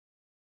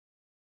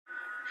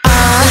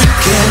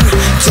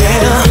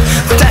tell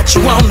that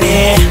you want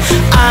me.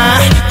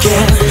 I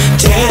can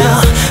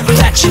tell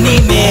that you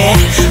need me.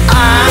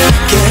 I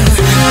can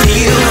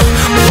feel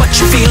what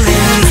you're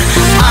feeling.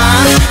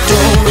 I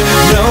don't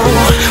know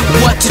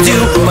what to do,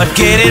 but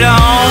get it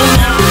on.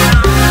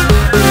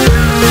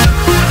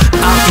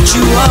 I'll get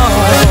you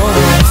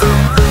off.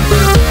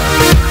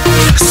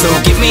 So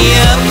give me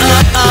up,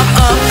 up, up,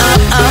 up,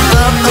 up, up,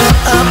 up, up,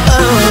 up,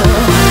 up.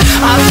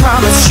 I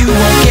promise you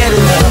won't get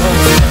enough.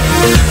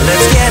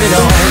 Let's get it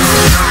on.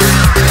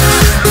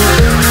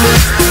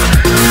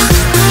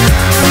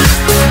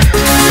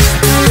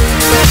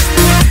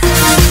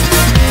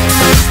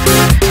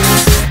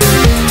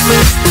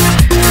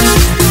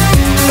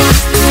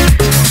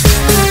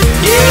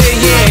 Yeah,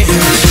 yeah.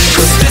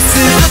 'Cause this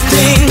is the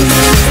thing.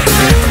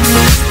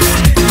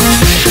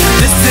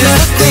 This is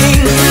the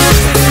thing.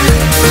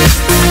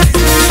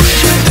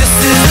 This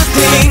is the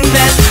thing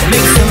that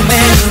makes a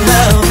man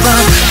love a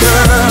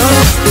girl.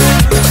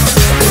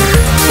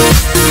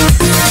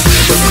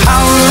 The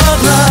power of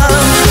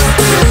love.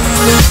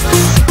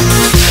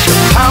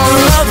 The power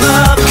of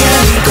love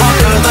can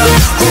conquer the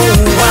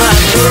whole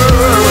wide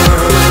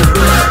world.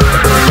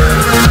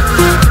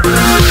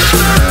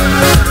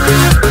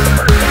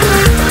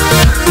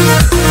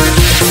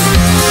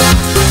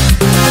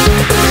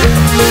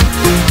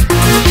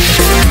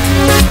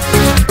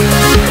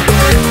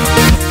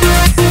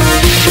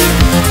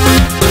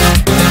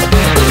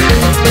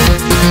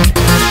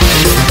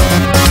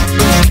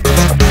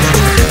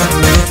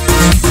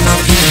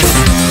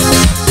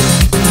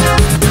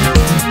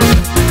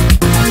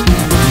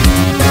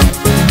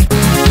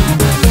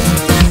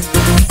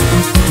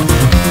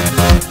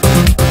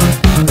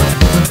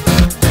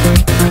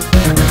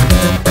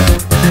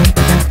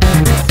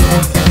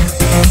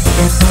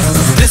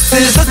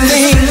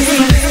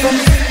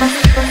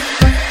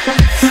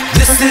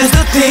 This is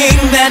the thing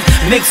that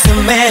makes a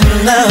man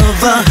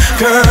love a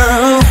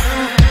girl.